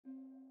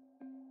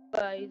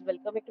guys,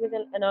 welcome back to my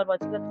channel and are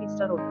watching a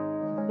 3-star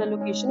hotel. The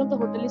location of the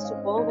hotel is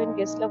superb and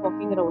guests love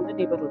walking around the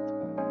neighborhood.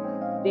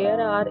 There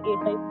are 8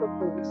 types of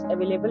rooms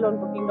available on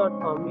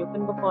booking.com. You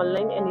can book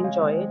online and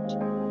enjoy it.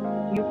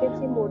 You can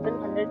see more than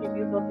 100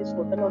 reviews of this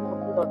hotel on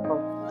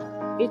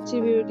booking.com. Its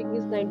review rating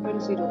is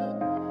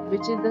 9.0,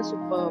 which is the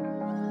superb.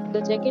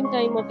 The check-in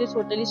time of this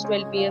hotel is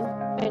 12 p.m.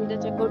 and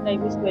the check-out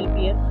time is 12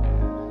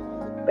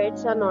 p.m.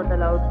 Pets are not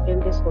allowed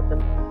in this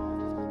hotel.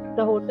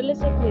 The hotel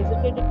accepts major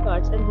credit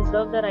cards and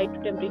reserves the right to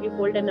temporarily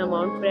hold an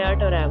amount prior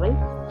to arrival.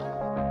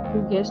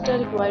 Guests are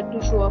required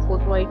to show a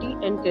photo ID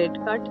and credit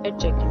card at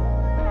check-in.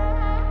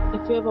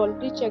 If you have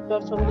already checked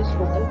out from this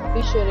hotel,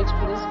 please share your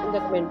experience in the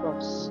comment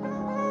box.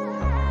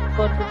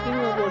 For booking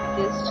or more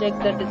details, check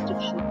the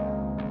description.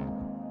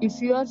 If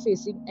you are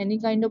facing any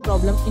kind of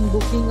problem in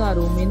booking a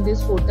room in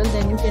this hotel,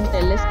 then you can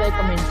tell us by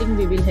commenting.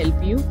 We will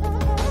help you.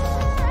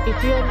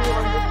 If you are new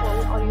on this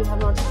channel or you have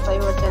not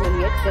subscribed our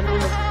channel yet, then you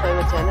must subscribe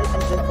our channel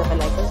and press the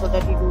bell icon so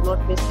that you do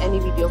not miss any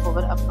video of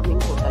our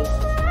upcoming hotel.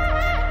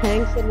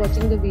 Thanks for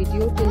watching the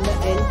video till the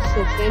end.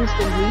 So friends,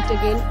 will meet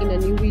again in a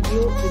new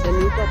video with a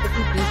new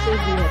property. Be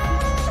safe, be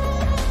happy.